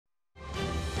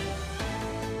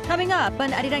Coming up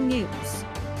on Arirang News,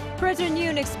 President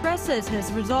Yoon expresses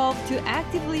his resolve to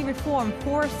actively reform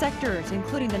 4 sectors,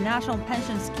 including the national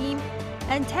pension scheme,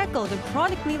 and tackle the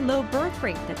chronically low birth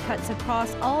rate that cuts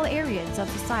across all areas of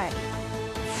society.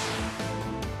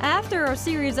 After a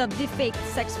series of deepfake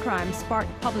sex crimes sparked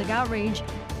public outrage,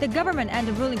 the government and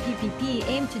the ruling PPP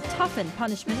aim to toughen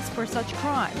punishments for such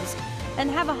crimes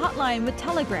and have a hotline with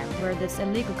Telegram where this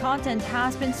illegal content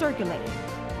has been circulating.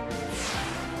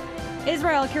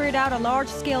 Israel carried out a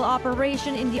large-scale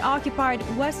operation in the occupied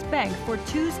West Bank for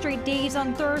 2 straight days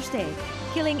on Thursday,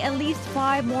 killing at least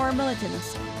 5 more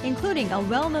militants, including a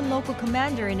well-known local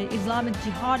commander in the Islamic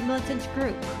Jihad militant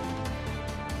group.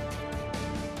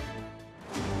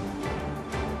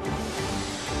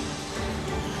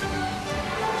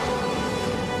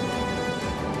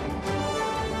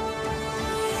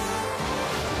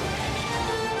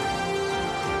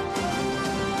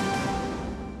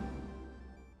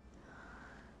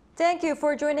 Thank you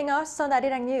for joining us on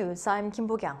Arirang News. I'm Kim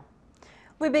Bo-kyung.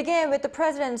 We begin with the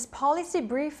President's policy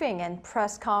briefing and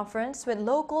press conference with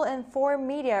local and foreign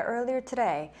media earlier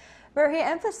today, where he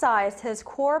emphasized his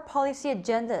core policy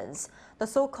agendas, the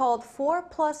so-called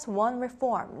 4+1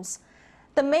 reforms.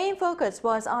 The main focus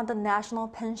was on the national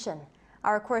pension.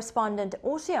 Our correspondent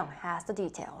Oh Soo-young has the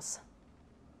details.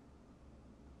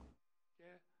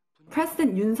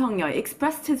 President Yoon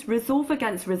expressed his resolve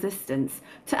against resistance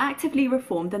to actively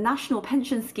reform the national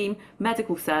pension scheme,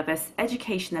 medical service,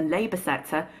 education and labour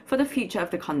sector for the future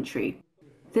of the country.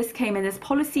 This came in his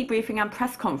policy briefing and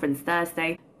press conference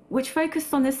Thursday, which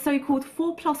focused on his so-called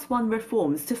 4+1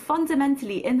 reforms to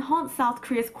fundamentally enhance South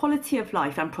Korea's quality of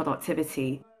life and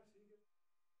productivity.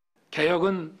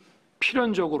 개혁은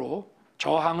필연적으로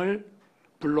저항을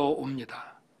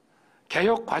불러옵니다.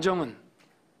 개혁 과정은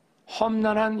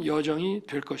험난한 여정이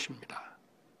될 것입니다.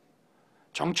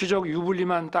 정치적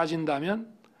유불리만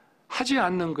따진다면 하지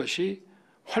않는 것이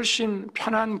훨씬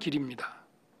편한 길입니다.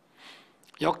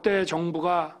 역대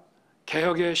정부가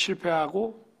개혁에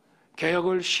실패하고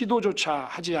개혁을 시도조차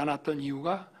하지 않았던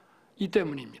이유가 이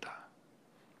때문입니다.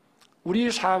 우리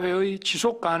사회의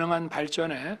지속 가능한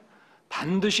발전에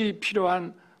반드시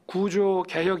필요한 구조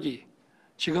개혁이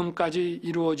지금까지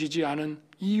이루어지지 않은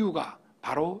이유가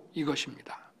바로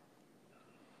이것입니다.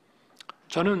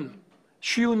 저는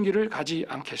쉬운 길을 가지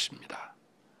않겠습니다.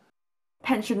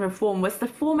 Pension reform was the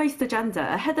foremost agenda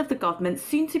ahead of the government's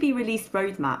soon-to-be-released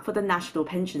roadmap for the national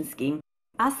pension scheme,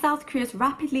 as South Korea's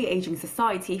rapidly aging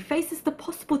society faces the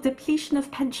possible depletion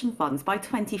of pension funds by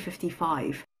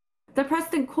 2055. The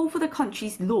president called for the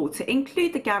country's law to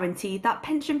include the guarantee that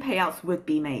pension payouts would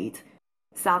be made.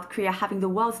 South Korea having the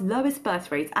world's lowest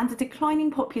birth rate and a declining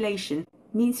population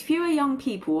means fewer young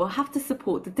people will have to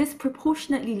support the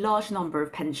disproportionately large number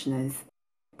of pensioners.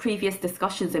 Previous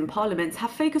discussions in Parliament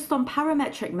have focused on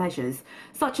parametric measures,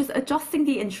 such as adjusting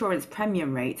the insurance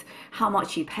premium rate, how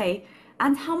much you pay,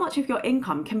 and how much of your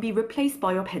income can be replaced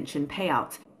by your pension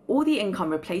payout, or the income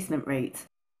replacement rate.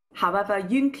 However,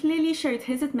 Yoon clearly showed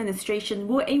his administration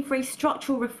will aim for a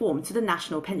structural reform to the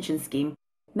national pension scheme,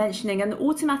 mentioning an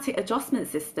automatic adjustment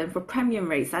system for premium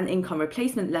rates and income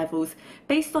replacement levels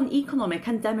based on economic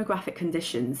and demographic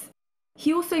conditions.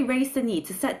 He also raised the need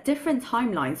to set different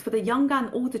timelines for the younger and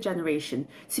older generation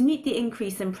to meet the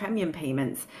increase in premium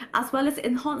payments, as well as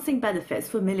enhancing benefits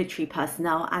for military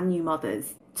personnel and new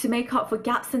mothers, to make up for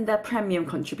gaps in their premium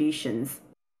contributions.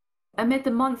 Amid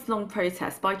the month-long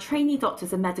protest by trainee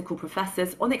doctors and medical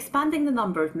professors on expanding the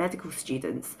number of medical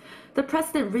students, the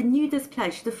president renewed his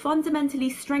pledge to fundamentally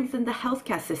strengthen the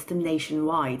healthcare system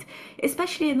nationwide,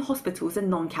 especially in hospitals in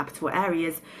non-capital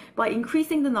areas, by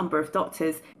increasing the number of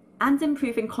doctors and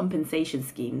improving compensation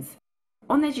schemes.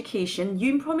 On education,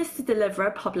 Yoon promised to deliver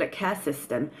a public care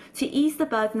system to ease the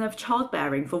burden of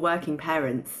childbearing for working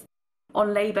parents.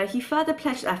 On labour, he further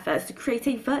pledged efforts to create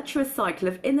a virtuous cycle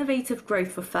of innovative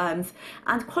growth for firms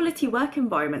and quality work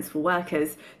environments for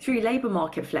workers through labour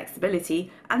market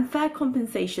flexibility and fair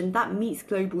compensation that meets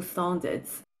global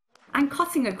standards. And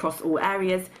cutting across all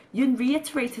areas, Yoon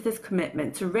reiterated his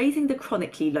commitment to raising the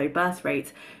chronically low birth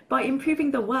rate by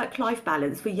improving the work-life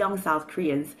balance for young South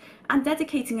Koreans and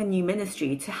dedicating a new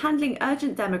ministry to handling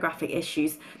urgent demographic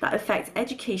issues that affect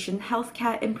education,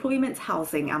 healthcare, employment,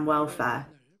 housing and welfare.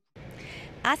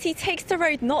 As he takes the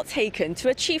road not taken to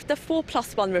achieve the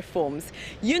 4+1 reforms,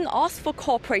 Yoon asked for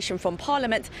cooperation from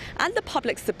Parliament and the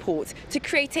public's support to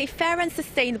create a fair and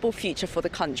sustainable future for the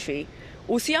country.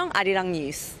 Oh Soo-young, Arirang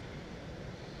News.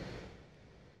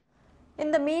 In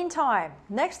the meantime,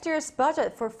 next year's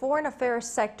budget for foreign affairs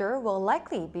sector will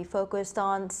likely be focused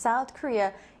on South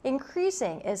Korea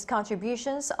increasing its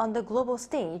contributions on the global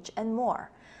stage and more.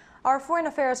 Our foreign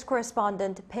affairs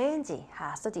correspondent Pae-ji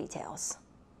has the details.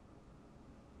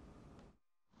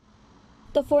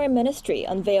 The Foreign Ministry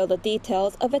unveiled the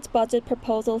details of its budget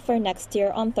proposal for next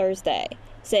year on Thursday,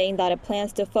 saying that it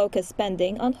plans to focus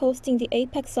spending on hosting the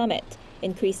APEC Summit,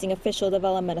 increasing official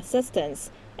development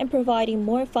assistance, and providing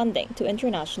more funding to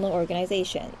international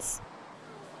organizations.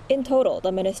 In total,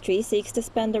 the ministry seeks to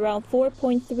spend around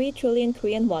 4.3 trillion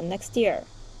Korean won next year,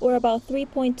 or about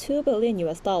 $3.2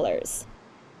 billion.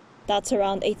 That's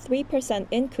around a 3%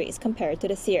 increase compared to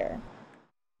this year.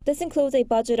 This includes a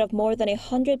budget of more than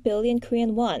 100 billion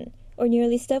Korean won, or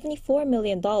nearly $74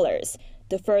 million,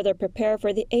 to further prepare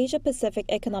for the Asia-Pacific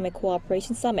Economic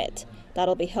Cooperation Summit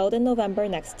that'll be held in November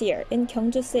next year in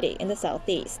Gyeongju City in the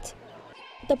southeast.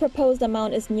 The proposed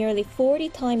amount is nearly 40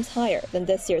 times higher than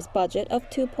this year's budget of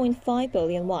 2.5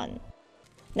 billion won.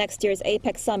 Next year's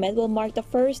APEC Summit will mark the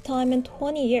first time in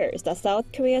 20 years that South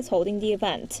Korea is holding the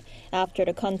event, after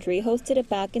the country hosted it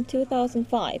back in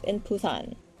 2005 in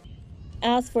Busan.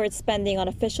 As for its spending on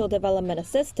official development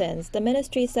assistance, the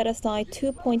ministry set aside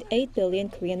 2.8 billion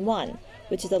Korean won,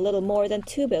 which is a little more than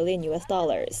 $2 billion.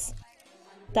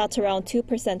 That's around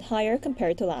 2% higher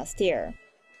compared to last year.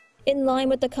 In line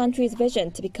with the country's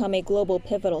vision to become a global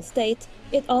pivotal state,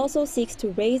 it also seeks to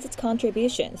raise its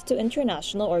contributions to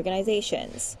international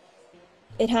organizations.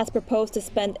 It has proposed to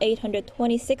spend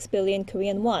 826 billion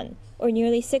Korean won, or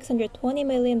nearly $620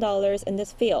 million in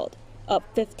this field, up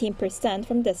 15%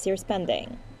 from this year's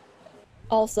spending.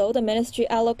 Also, the ministry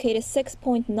allocated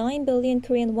 6.9 billion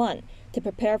Korean won to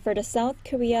prepare for the South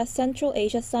Korea Central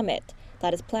Asia Summit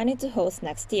that is planning to host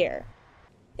next year.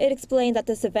 It explained that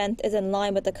this event is in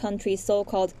line with the country's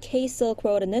so-called K-Silk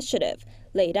Road initiative,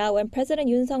 laid out when President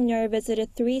Yoon Suk-yeol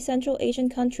visited 3 Central Asian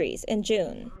countries in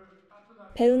June.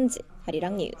 Pae-ji,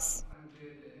 Arirang News.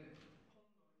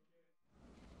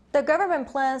 The government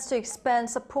plans to expand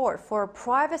support for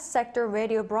private sector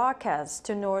radio broadcasts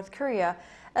to North Korea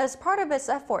as part of its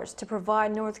efforts to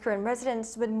provide North Korean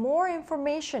residents with more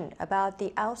information about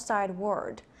the outside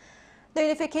world. The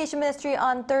Unification Ministry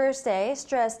on Thursday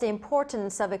stressed the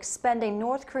importance of expanding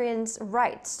North Koreans'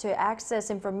 rights to access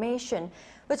information,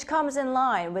 which comes in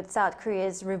line with South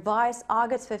Korea's revised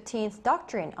August 15th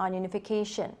doctrine on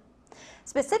unification.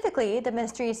 Specifically, the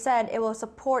ministry said it will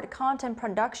support content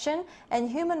production and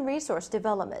human resource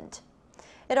development.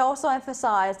 It also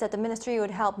emphasized that the ministry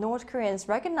would help North Koreans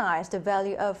recognize the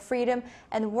value of freedom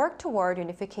and work toward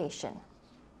unification.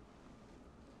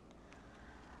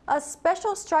 A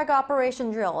special strike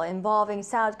operation drill involving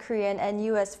South Korean and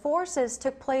U.S. forces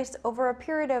took place over a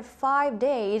period of 5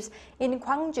 days in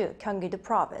Gwangju, Gyeonggi-do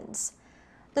Province.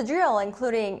 The drill,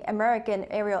 including American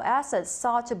aerial assets,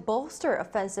 sought to bolster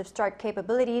offensive strike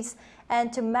capabilities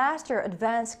and to master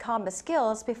advanced combat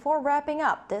skills before wrapping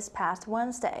up this past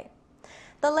Wednesday.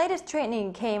 The latest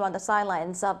training came on the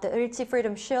sidelines of the Ulchi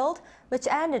Freedom Shield, which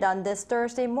ended on this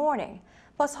Thursday morning.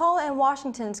 But Seoul and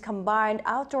Washington's combined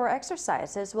outdoor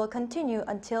exercises will continue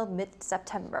until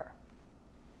mid-September.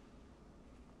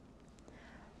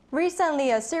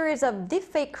 Recently, a series of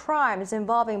deepfake crimes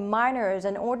involving minors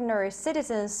and ordinary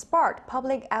citizens sparked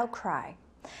public outcry.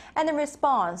 And in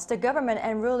response, the government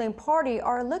and ruling party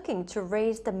are looking to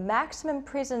raise the maximum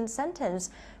prison sentence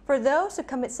for those who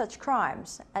commit such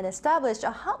crimes and establish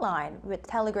a hotline with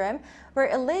Telegram where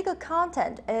illegal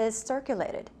content is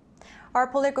circulated. Our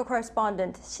political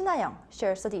correspondent Jae-myung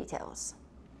shares the details.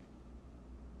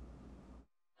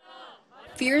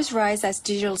 Fears rise as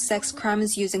digital sex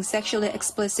crimes using sexually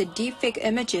explicit deepfake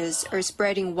images are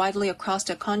spreading widely across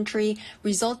the country,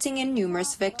 resulting in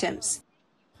numerous victims.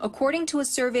 According to a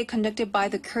survey conducted by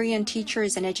the Korean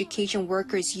Teachers and Education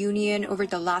Workers Union over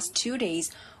the last 2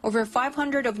 days, over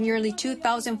 500 of nearly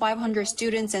 2,500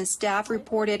 students and staff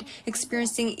reported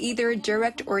experiencing either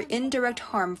direct or indirect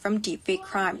harm from deepfake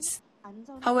crimes.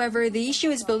 However, the issue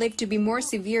is believed to be more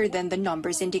severe than the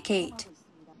numbers indicate.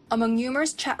 Among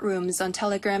numerous chat rooms on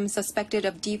Telegram suspected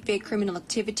of deepfake criminal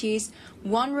activities,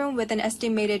 one room with an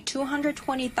estimated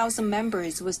 220,000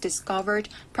 members was discovered,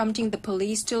 prompting the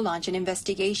police to launch an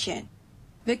investigation.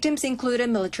 Victims included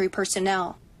military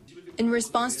personnel. In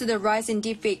response to the rise in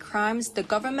deepfake crimes, the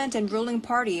government and ruling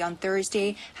party on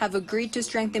Thursday have agreed to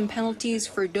strengthen penalties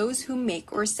for those who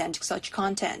make or send such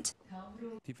content.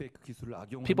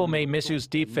 People may misuse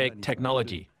deepfake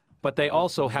technology, but they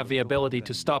also have the ability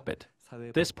to stop it.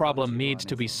 This problem needs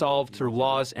to be solved through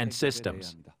laws and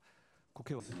systems.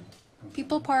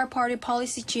 People Power Party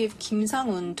Policy Chief Kim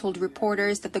Sang-un told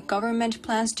reporters that the government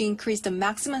plans to increase the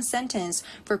maximum sentence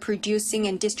for producing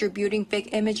and distributing fake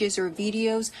images or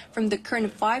videos from the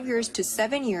current 5 years to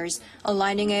 7 years,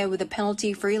 aligning it with a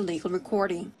penalty for illegal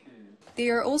recording. They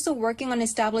are also working on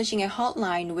establishing a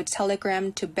hotline with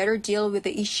Telegram to better deal with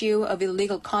the issue of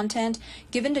illegal content,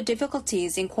 given the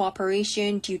difficulties in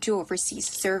cooperation due to overseas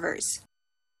servers.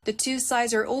 The two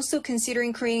sides are also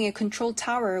considering creating a control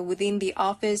tower within the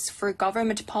Office for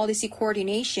Government Policy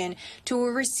Coordination to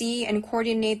oversee and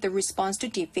coordinate the response to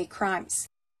deepfake crimes.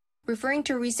 Referring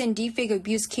to recent deepfake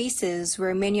abuse cases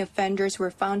where many offenders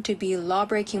were found to be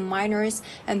law-breaking minors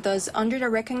and thus under the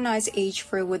recognized age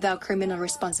for without criminal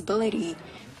responsibility,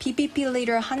 PPP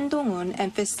leader Han Dong-hoon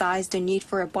emphasized the need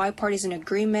for a bipartisan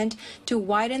agreement to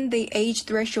widen the age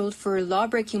threshold for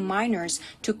law-breaking minors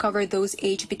to cover those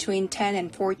aged between 10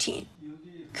 and 14.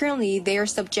 Currently, they are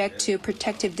subject to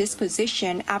protective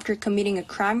disposition after committing a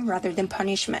crime rather than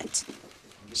punishment.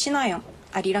 신하영,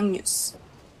 Arirang News.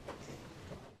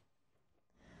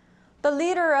 The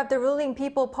leader of the ruling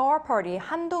People Power Party,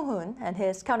 Han Dong-hoon, and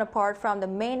his counterpart from the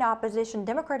main opposition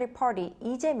Democratic Party,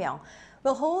 Jae-myung,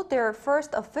 will hold their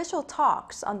first official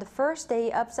talks on the first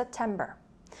day of September.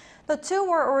 The two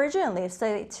were originally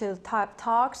slated to have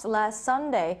talks last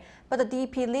Sunday, but the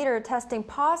DP leader testing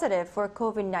positive for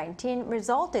COVID-19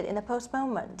 resulted in a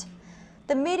postponement.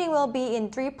 The meeting will be in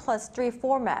 3+3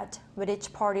 format, with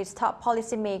each party's top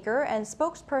policymaker and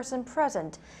spokesperson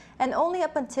present, and only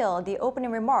up until the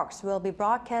opening remarks will be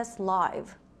broadcast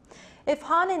live. If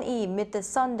Han and Lee meet this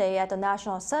Sunday at the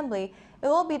National Assembly, it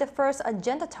will be the first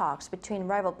agenda talks between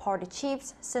rival party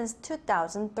chiefs since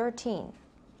 2013.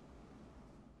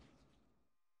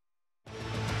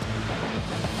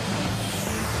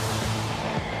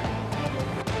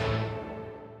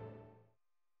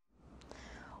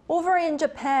 Over in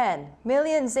Japan,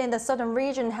 millions in the southern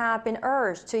region have been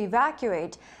urged to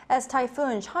evacuate as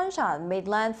Typhoon Shanshan made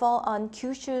landfall on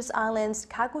Kyushu's island's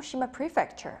Kagoshima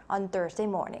prefecture on Thursday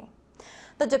morning.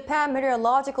 The Japan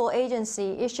Meteorological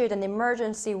Agency issued an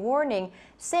emergency warning,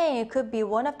 saying it could be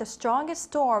one of the strongest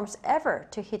storms ever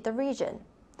to hit the region.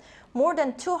 More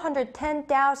than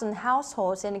 210,000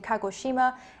 households in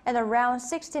Kagoshima and around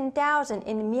 16,000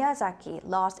 in Miyazaki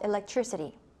lost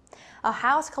electricity. A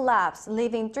house collapsed,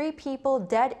 leaving 3 people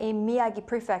dead in Miyagi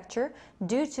Prefecture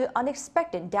due to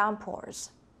unexpected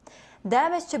downpours.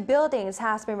 Damage to buildings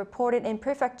has been reported in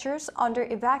prefectures under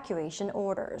evacuation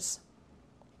orders.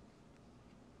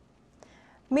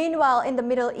 Meanwhile, in the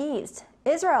Middle East,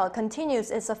 Israel continues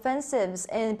its offensives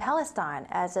in Palestine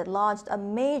as it launched a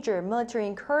major military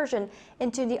incursion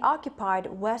into the occupied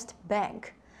West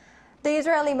Bank. The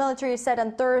Israeli military said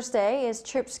on Thursday its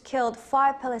troops killed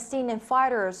 5 Palestinian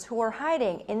fighters who were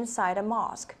hiding inside a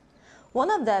mosque. One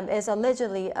of them is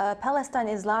allegedly a Palestine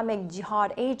Islamic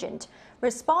Jihad agent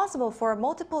responsible for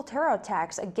multiple terror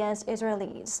attacks against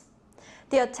Israelis.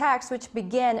 The attacks, which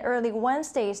began early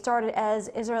Wednesday, started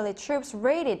as Israeli troops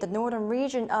raided the northern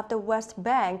region of the West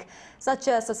Bank, such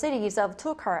as the cities of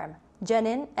Tulkarem,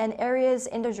 Jenin, and areas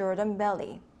in the Jordan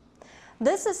Valley.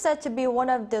 This is said to be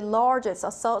one of the largest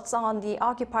assaults on the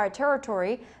occupied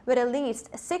territory, with at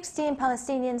least 16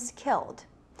 Palestinians killed.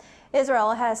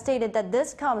 Israel has stated that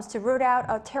this comes to root out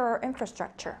a terror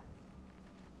infrastructure.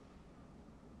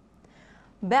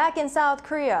 Back in South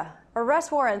Korea,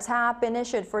 arrest warrants have been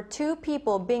issued for 2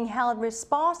 people being held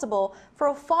responsible for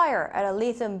a fire at a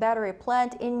lithium battery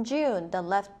plant in June that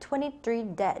left 23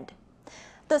 dead.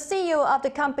 The CEO of the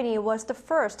company was the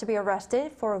first to be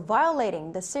arrested for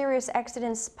violating the Serious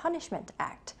Accidents Punishment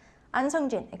Act. An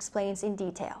Sung-jin explains in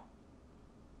detail.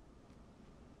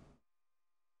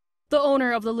 The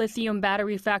owner of the lithium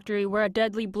battery factory where a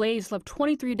deadly blaze left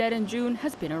 23 dead in June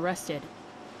has been arrested.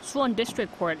 Suwon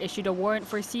District Court issued a warrant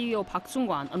for CEO Park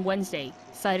Sung-kwan on Wednesday,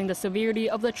 citing the severity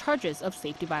of the charges of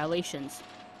safety violations.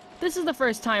 This is the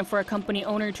first time for a company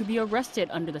owner to be arrested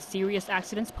under the Serious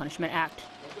Accidents Punishment Act.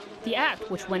 The act,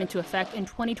 which went into effect in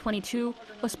 2022,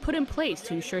 was put in place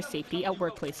to ensure safety at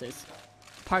workplaces.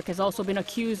 Park has also been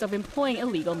accused of employing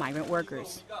illegal migrant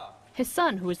workers. His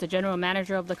son, who is the general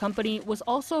manager of the company, was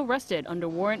also arrested under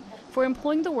warrant for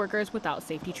employing the workers without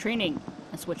safety training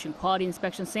and switching quality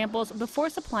inspection samples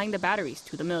before supplying the batteries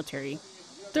to the military.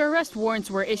 The arrest warrants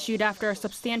were issued after a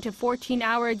substantive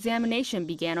 14-hour examination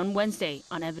began on Wednesday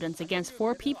on evidence against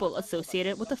 4 people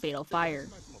associated with the fatal fire.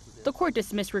 The court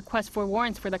dismissed requests for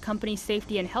warrants for the company's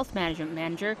safety and health management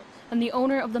manager and the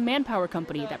owner of the manpower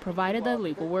company that provided the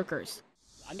illegal workers.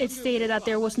 It stated that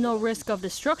there was no risk of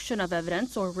destruction of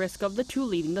evidence or risk of the 2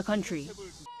 leaving the country.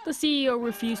 The CEO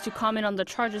refused to comment on the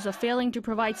charges of failing to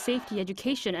provide safety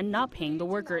education and not paying the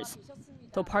workers.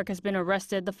 Though Park has been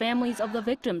arrested, the families of the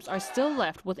victims are still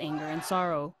left with anger and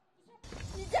sorrow.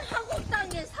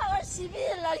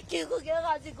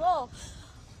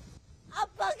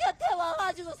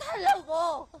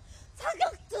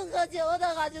 자격증까지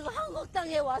얻어가지고 한국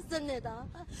땅에 왔습니다.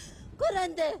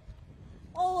 그런데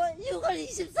 6월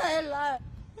 24일 날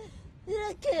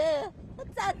이렇게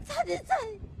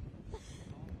차례차례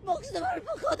목숨을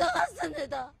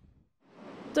걷어갔습니다.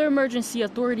 The emergency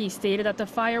authorities stated that the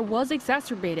fire was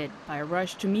exacerbated by a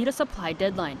rush to meet a supply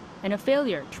deadline and a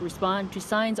failure to respond to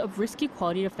signs of risky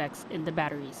quality defects in the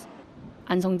batteries.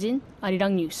 An Sung-jin,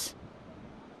 Arirang News.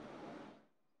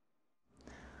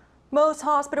 Most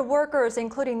hospital workers,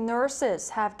 including nurses,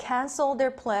 have canceled their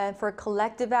plan for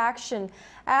collective action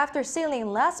after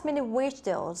sealing last-minute wage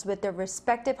deals with their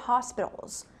respective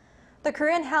hospitals. The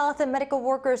Korean Health and Medical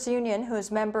Workers Union,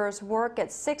 whose members work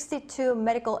at 62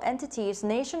 medical entities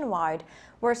nationwide,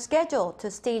 were scheduled to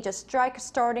stage a strike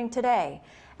starting today,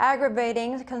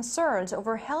 aggravating concerns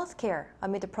over health care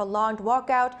amid a prolonged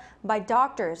walkout by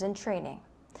doctors in training.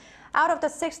 Out of the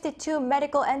 62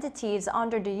 medical entities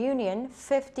under the union,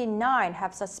 59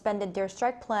 have suspended their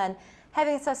strike plan,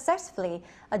 having successfully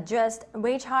addressed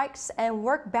wage hikes and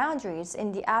work boundaries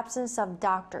in the absence of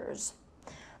doctors.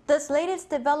 This latest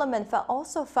development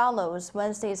also follows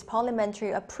Wednesday's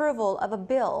parliamentary approval of a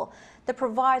bill that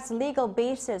provides legal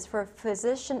basis for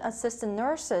physician assistant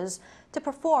nurses to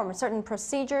perform certain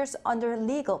procedures under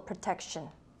legal protection.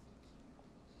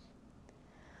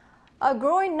 A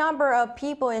growing number of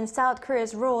people in South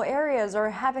Korea's rural areas are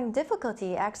having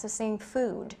difficulty accessing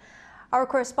food. Our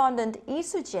correspondent Lee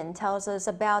Soo-jin tells us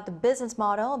about the business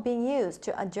model being used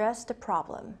to address the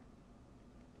problem.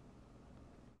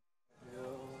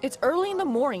 It's early in the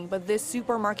morning, but this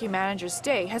supermarket manager's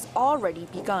day has already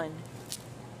begun.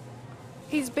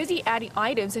 He's busy adding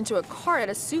items into a cart at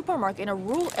a supermarket in a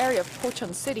rural area of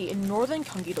Pocheon City in northern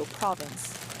Gyeonggi-do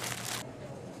province.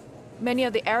 Many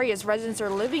of the area's residents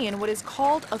are living in what is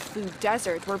called a food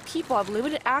desert, where people have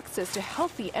limited access to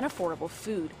healthy and affordable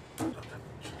food.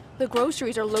 The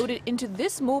groceries are loaded into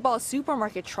this mobile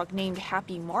supermarket truck named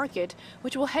Happy Market,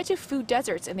 which will head to food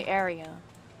deserts in the area.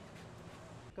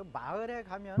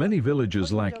 Many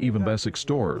villages lack even basic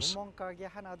stores,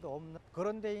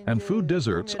 and food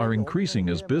deserts are increasing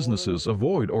as businesses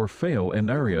avoid or fail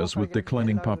in areas with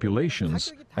declining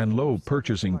populations and low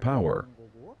purchasing power.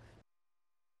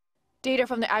 Data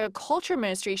from the Agriculture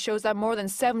Ministry shows that more than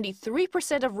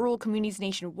 73% of rural communities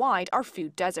nationwide are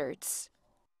food deserts.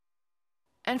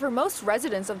 And for most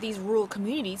residents of these rural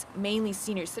communities, mainly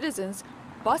senior citizens,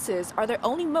 buses are their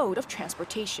only mode of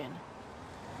transportation.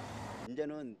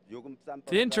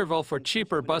 The interval for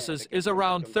cheaper buses is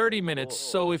around 30 minutes,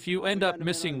 so if you end up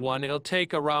missing one, it'll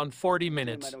take around 40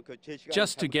 minutes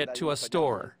just to get to a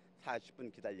store.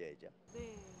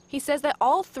 He says that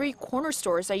all 3 corner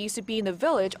stores that used to be in the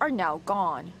village are now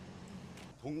gone.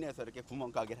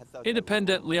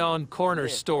 Independent Leon corner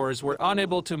stores were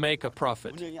unable to make a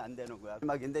profit.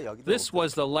 This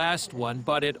was the last one,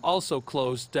 but it also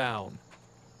closed down.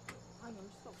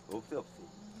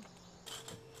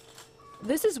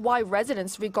 This is why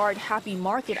residents regard Happy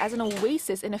Market as an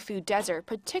oasis in a food desert,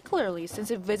 particularly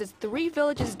since it visits 3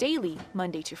 villages daily,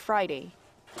 Monday to Friday.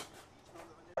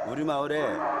 우리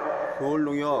마을에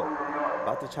서울농협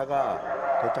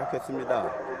마트차가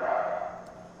도착했습니다.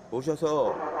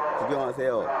 오셔서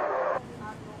구경하세요.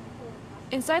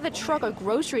 Inside the truck are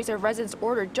groceries that residents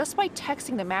ordered just by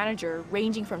texting the manager,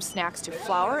 ranging from snacks to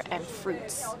flour and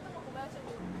fruits.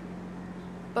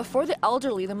 But for the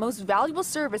elderly, the most valuable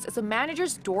service is a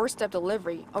manager's doorstep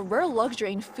delivery, a rare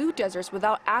luxury in food deserts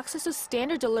without access to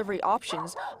standard delivery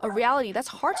options, a reality that's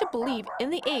hard to believe in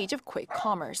the age of quick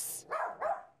commerce.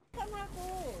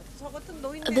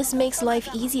 This makes life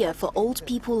easier for old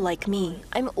people like me.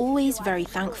 I'm always very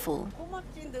thankful.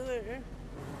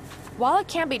 While it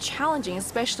can be challenging,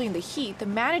 especially in the heat, the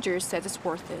manager says it's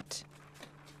worth it.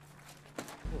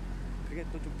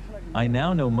 I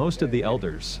now know most of the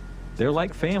elders. They're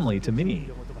like family to me.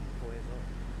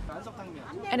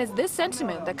 And it's this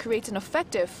sentiment that creates an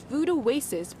effective food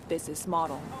oasis business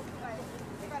model.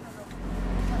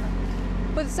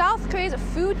 With South Korea's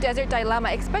food desert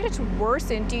dilemma expected to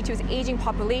worsen due to its aging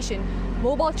population,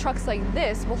 mobile trucks like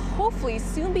this will hopefully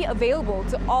soon be available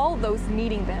to all those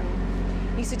needing them.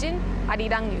 Lee Soo-jin,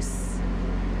 Arirang News.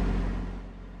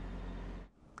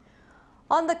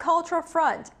 On the cultural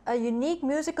front, a unique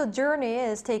musical journey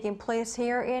is taking place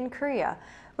here in Korea,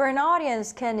 where an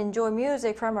audience can enjoy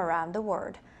music from around the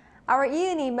world. Our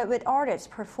Yoon met with artists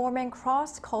performing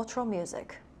cross-cultural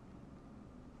music.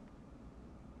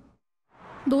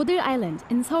 Noder Island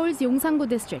in Seoul's Yongsan-gu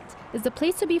district is the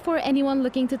place to be for anyone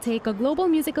looking to take a global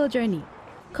musical journey.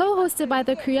 Co-hosted by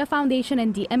the Korea Foundation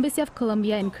and the Embassy of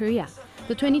Colombia in Korea,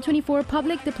 the 2024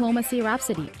 Public Diplomacy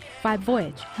Rhapsody Vibe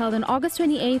Voyage, held on August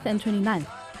 28th and 29th,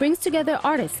 brings together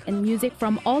artists and music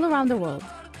from all around the world.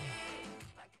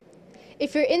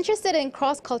 If you're interested in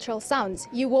cross-cultural sounds,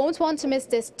 you won't want to miss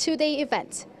this two-day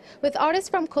event. With artists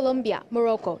from Colombia,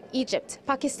 Morocco, Egypt,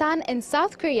 Pakistan, and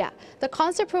South Korea, the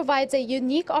concert provides a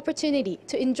unique opportunity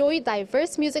to enjoy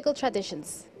diverse musical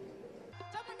traditions.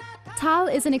 Tal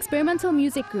is an experimental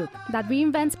music group that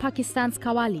reinvents Pakistan's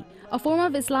Qawwali, a form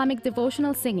of Islamic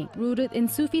devotional singing rooted in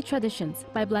Sufi traditions,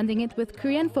 by blending it with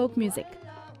Korean folk music.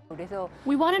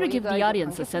 We wanted to give the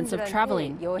audience a sense of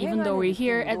traveling, even though we're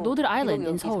here at Loder Island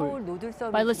in Seoul.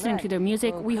 By listening to their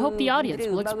music, we hope the audience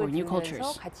will explore new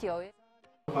cultures.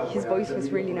 His voice was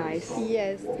really nice.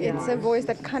 Yes, it's a voice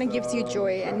that kind of gives you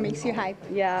joy and makes you hype.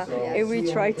 Yeah, and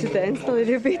we tried to dance a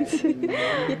little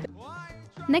bit.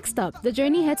 Next up, the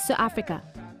journey heads to Africa.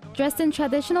 Dressed in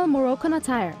traditional Moroccan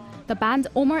attire, the band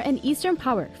Omar and Eastern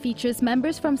Power features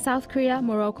members from South Korea,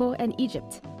 Morocco, and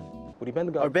Egypt.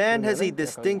 Our band has a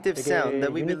distinctive sound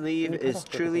that we believe is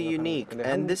truly unique,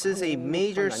 and this is a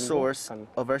major source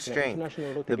of our strength.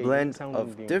 The blend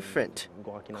of different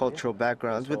cultural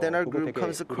backgrounds within our group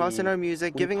comes across in our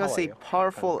music, giving us a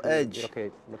powerful edge.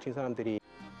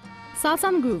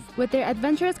 Salsa Groove, with their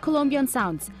adventurous Colombian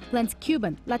sounds, blends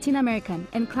Cuban, Latin American,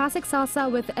 and classic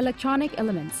salsa with electronic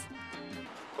elements.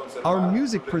 Our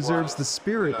music preserves the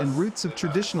spirit and roots of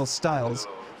traditional styles,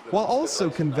 while also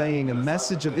conveying a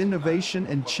message of innovation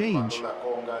and change.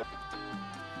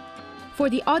 For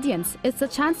the audience, it's a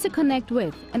chance to connect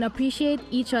with and appreciate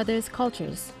each other's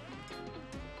cultures.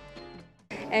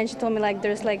 And she told me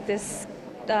there's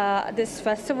this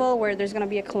festival where there's gonna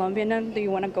be a Colombian. Do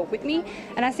you want to go with me?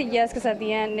 And I said yes, because at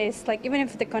the end it's even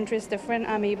if the country is different,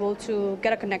 I'm able to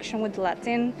get a connection with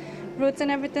Latin roots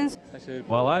and everything.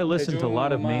 While I listen to a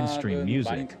lot of mainstream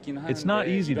music, it's not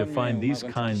easy to find these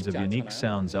kinds of unique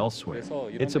sounds elsewhere.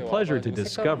 It's a pleasure to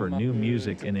discover new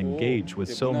music and engage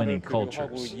with so many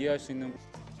cultures.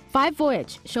 Five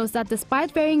Voyage shows that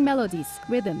despite varying melodies,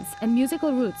 rhythms, and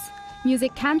musical roots,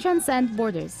 music can transcend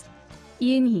borders.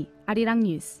 이은희, Arirang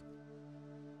News.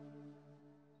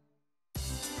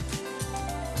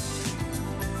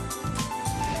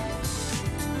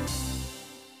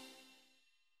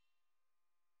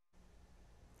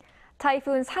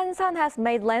 Typhoon Shanshan has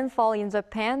made landfall in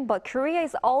Japan, but Korea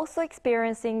is also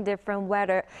experiencing different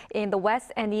weather in the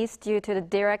west and east due to the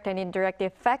direct and indirect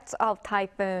effects of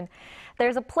typhoon.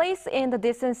 There's a place in the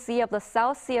distant sea of the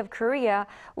South Sea of Korea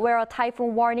where a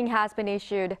typhoon warning has been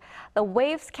issued. The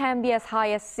waves can be as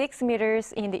high as 6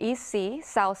 meters in the East Sea,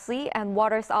 South Sea, and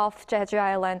waters off Jeju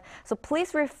Island, so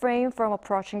please refrain from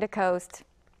approaching the coast.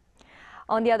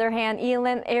 On the other hand,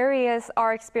 inland areas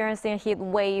are experiencing a heat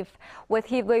wave. With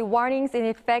heat wave warnings in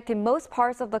effect in most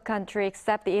parts of the country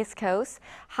except the East Coast,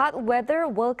 hot weather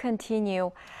will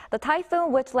continue. The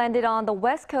typhoon, which landed on the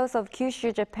west coast of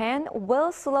Kyushu, Japan,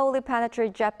 will slowly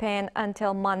penetrate Japan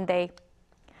until Monday.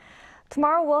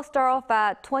 Tomorrow will start off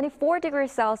at 24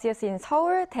 degrees Celsius in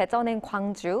Seoul, Daejeon, and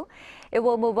Gwangju. It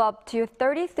will move up to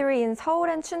 33 in Seoul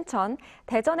and Chuncheon,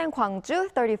 Daejeon and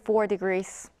Gwangju, 34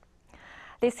 degrees.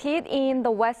 This heat in the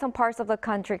western parts of the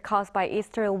country caused by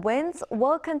easterly winds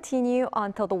will continue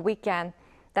until the weekend.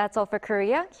 That's all for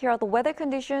Korea. Here are the weather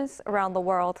conditions around the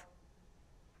world.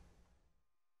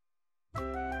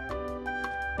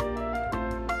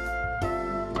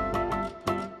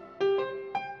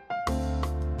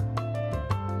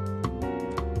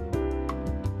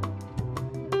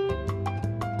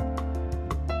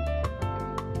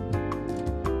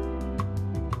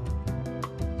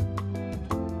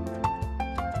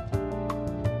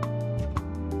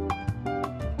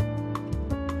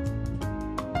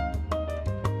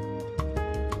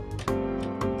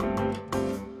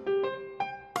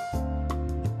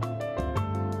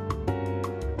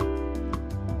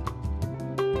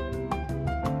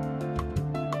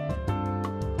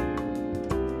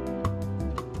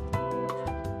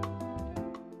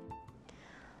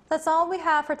 That's all we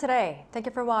have for today. Thank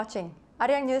you for watching.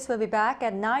 Arirang News will be back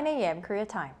at 9 a.m. Korea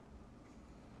time.